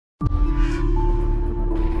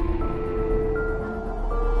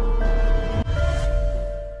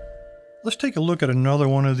Let's take a look at another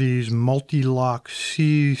one of these multi-lock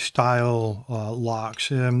C-style locks.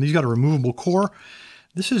 These got a removable core.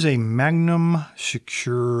 This is a Magnum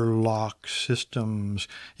Secure Lock Systems.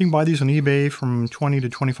 You can buy these on eBay from $20 to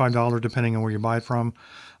 $25 depending on where you buy it from.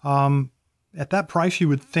 At that price, you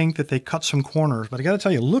would think that they cut some corners, but I got to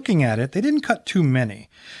tell you, looking at it, they didn't cut too many.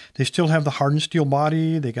 They still have the hardened steel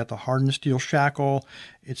body. They got the hardened steel shackle.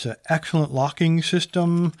 It's an excellent locking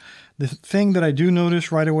system. The thing that I do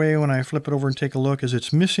notice right away when I flip it over and take a look is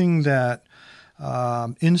it's missing that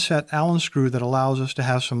inset Allen screw that allows us to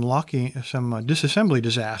have some disassembly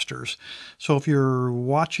disasters. So if you're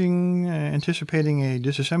watching, anticipating a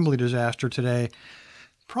disassembly disaster today,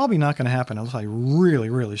 probably not going to happen unless I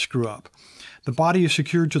really screw up. The body is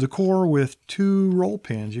secured to the core with 2 roll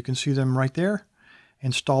pins. You can see them right there,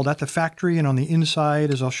 installed at the factory, and on the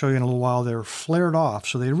inside, as I'll show you in a little while, they're flared off.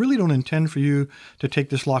 So they really don't intend for you to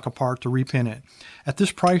take this lock apart to repin it. At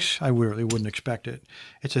this price, I really wouldn't expect it.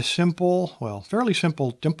 It's a simple, well, fairly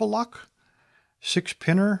simple dimple lock,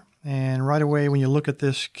 6-pinner. And right away, when you look at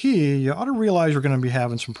this key, you ought to realize you're going to be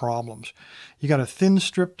having some problems. You got a thin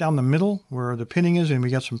strip down the middle where the pinning is, and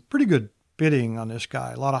we got some pretty good bitting on this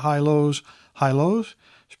guy. A lot of high lows,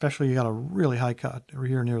 especially you got a really high cut over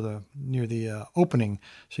here near the opening.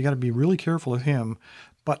 So you got to be really careful of him.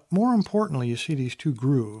 But more importantly, you see these 2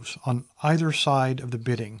 grooves on either side of the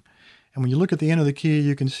bitting. And when you look at the end of the key,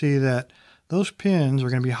 you can see that those pins are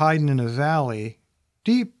going to be hiding in a valley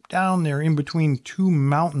deep down there in between 2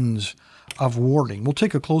 mountains of warding. We'll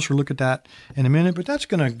take a closer look at that in a minute, but that's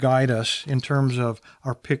going to guide us in terms of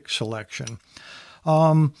our pick selection.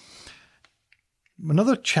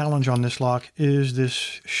 Another challenge on this lock is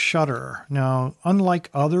this shutter. Now,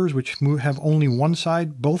 unlike others which have only one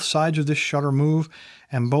side, both sides of this shutter move,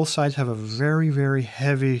 and both sides have a very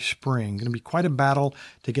heavy spring. Going to be quite a battle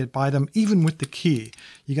to get by them, even with the key.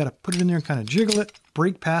 You got to put it in there and kind of jiggle it,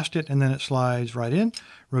 break past it, and then it slides right in.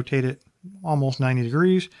 Rotate it almost 90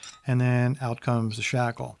 degrees, and then out comes the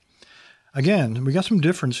shackle. Again, we got some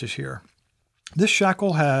differences here. This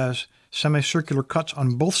shackle has semicircular cuts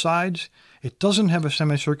on both sides. It doesn't have a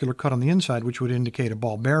semicircular cut on the inside, which would indicate a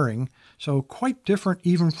ball bearing. So quite different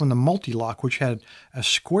even from the multi-lock, which had a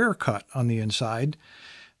square cut on the inside.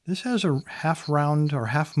 This has a half round or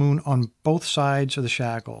half moon on both sides of the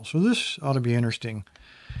shackle. So this ought to be interesting.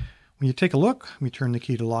 When you take a look, we turn the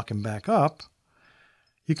key to lock him back up.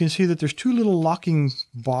 You can see that there's 2 little locking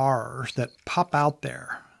bars that pop out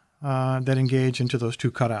there that engage into those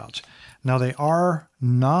 2 cutouts. Now they are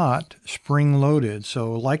not spring-loaded,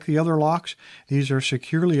 so like the other locks, these are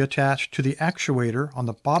securely attached to the actuator on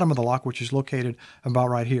the bottom of the lock, which is located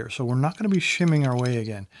about right here. So we're not going to be shimming our way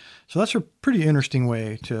again. So that's a pretty interesting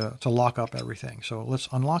way to lock up everything. So let's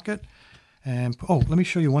unlock it. And oh, let me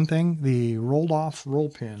show you one thing, the rolled off roll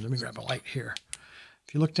pins. Let me grab a light here.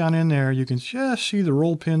 If you look down in there, you can just see the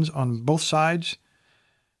roll pins on both sides,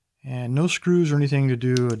 and no screws or anything to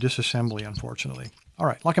do a disassembly, unfortunately. All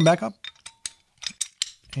right, lock him back up.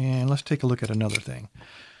 And let's take a look at another thing.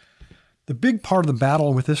 The big part of the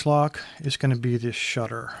battle with this lock is going to be this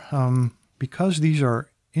shutter. Because these are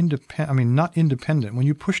not independent. When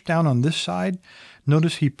you push down on this side,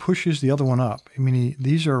 notice he pushes the other one up.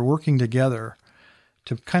 These are working together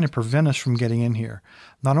to kind of prevent us from getting in here.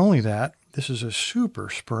 Not only that, this is a super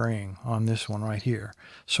spring on this one right here.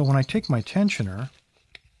 So when I take my tensioner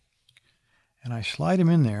and I slide him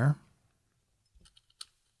in there,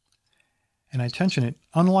 and I tension it,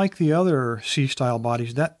 unlike the other C-style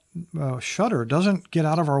bodies, that shutter doesn't get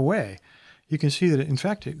out of our way. You can see that, in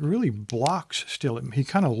fact, it really blocks still. He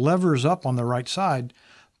kind of levers up on the right side,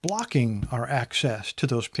 blocking our access to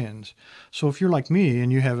those pins. So if you're like me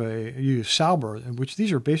and you use Sauber, which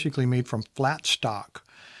these are basically made from flat stock,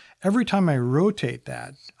 every time I rotate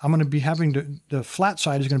that, I'm going to be having the flat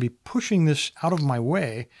side is going to be pushing this out of my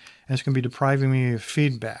way, and it's going to be depriving me of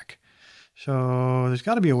feedback. So there's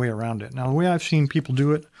got to be a way around it. Now, the way I've seen people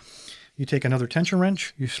do it, you take another tension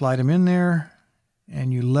wrench, you slide them in there,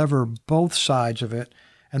 and you lever both sides of it,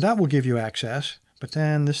 and that will give you access. But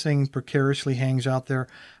then this thing precariously hangs out there.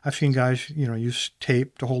 I've seen guys, use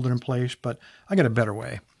tape to hold it in place, but I got a better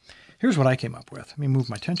way. Here's what I came up with. Let me move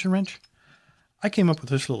my tension wrench. I came up with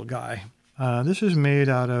this little guy. This is made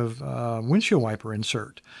out of windshield wiper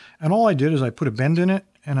insert. And all I did is I put a bend in it,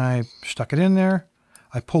 and I stuck it in there.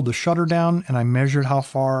 I pulled the shutter down and I measured how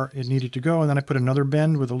far it needed to go. And then I put another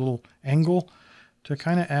bend with a little angle to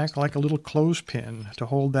kind of act like a little clothespin to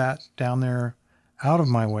hold that down there out of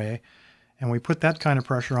my way. And we put that kind of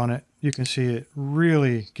pressure on it. You can see it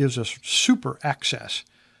really gives us super access.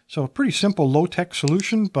 So a pretty simple low-tech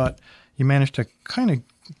solution, but you managed to kind of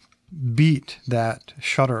beat that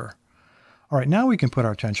shutter All right, now we can put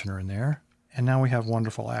our tensioner in there, and now we have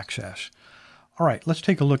wonderful access. All right, let's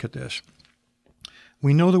take a look at this.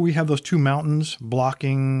 We know that we have those two mountains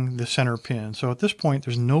blocking the center pin. So at this point,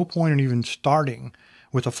 there's no point in even starting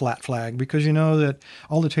with a flat flag, because you know that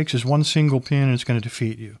all it takes is one single pin and it's going to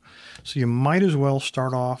defeat you. So you might as well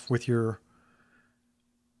start off with your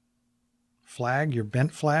flag, your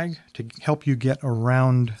bent flag, to help you get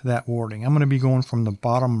around that warding. I'm going to be going from the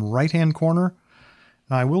bottom right-hand corner.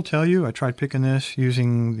 Now I will tell you, I tried picking this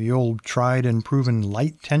using the old tried and proven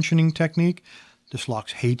light tensioning technique. This lock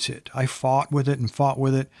hates it. I fought with it and fought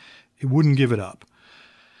with it. It wouldn't give it up.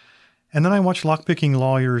 And then I watched Lockpicking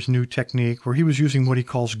Lawyer's new technique where he was using what he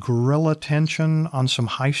calls gorilla tension on some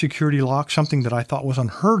high security locks, something that I thought was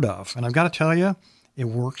unheard of. And I've got to tell you, it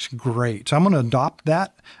works great. So I'm going to adopt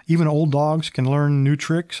that. Even old dogs can learn new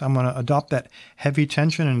tricks. I'm going to adopt that heavy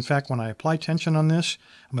tension. And in fact, when I apply tension on this,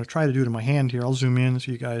 I'm going to try to do it in my hand here. I'll zoom in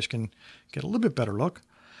so you guys can get a little bit better look.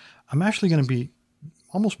 I'm actually going to be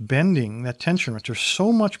almost bending that tension. There's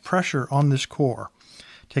so much pressure on this core.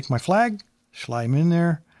 Take my flag, slide them in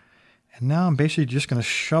there. And now I'm basically just going to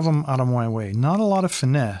shove them out of my way. Not a lot of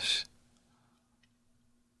finesse.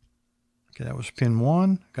 Okay, that was pin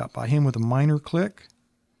 1. Got by him with a minor click.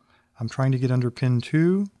 I'm trying to get under pin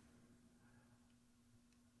 2.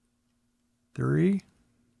 3.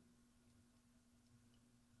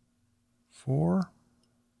 4.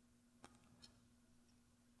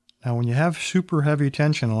 Now when you have super heavy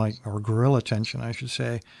tension, or gorilla tension, I should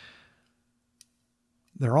say,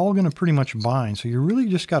 they're all going to pretty much bind. So you really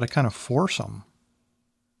just got to kind of force them.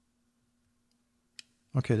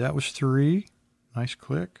 Okay, that was 3. Nice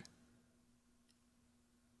click.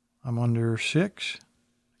 I'm under 6.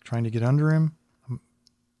 Trying to get under him.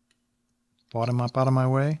 Brought him up out of my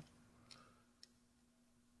way.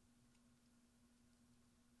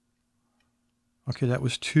 Okay, that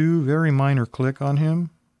was 2. Very minor click on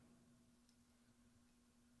him.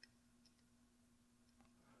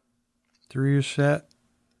 3 is set.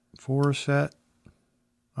 4 is set.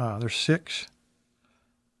 There's 6.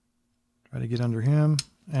 Try to get under him.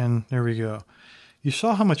 And there we go. You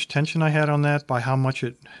saw how much tension I had on that by how much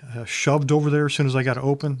it shoved over there as soon as I got it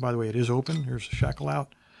open. By the way, it is open. Here's the shackle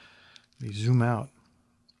out. Let me zoom out.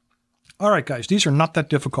 All right, guys, these are not that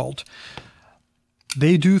difficult.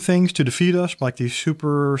 They do things to defeat us, like these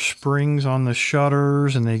super springs on the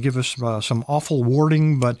shutters, and they give us some awful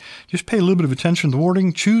warding, but just pay a little bit of attention to the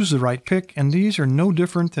warding, choose the right pick, and these are no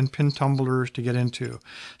different than pin tumblers to get into,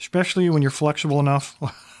 especially when you're flexible enough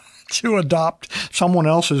to adopt someone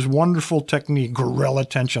else's wonderful technique, gorilla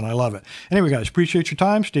tension. I love it. Anyway, guys, appreciate your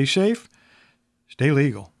time. Stay safe. Stay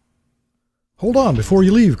legal. Hold on, before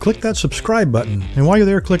you leave, click that subscribe button. And while you're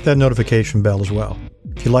there, click that notification bell as well.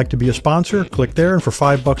 If you'd like to be a sponsor, click there, and for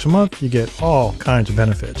 $5 a month, you get all kinds of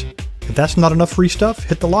benefits. If that's not enough free stuff,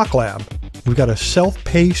 hit the Lock Lab. We've got a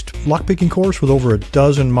self-paced lockpicking course with over a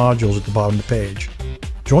dozen modules at the bottom of the page.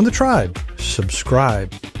 Join the tribe.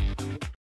 Subscribe.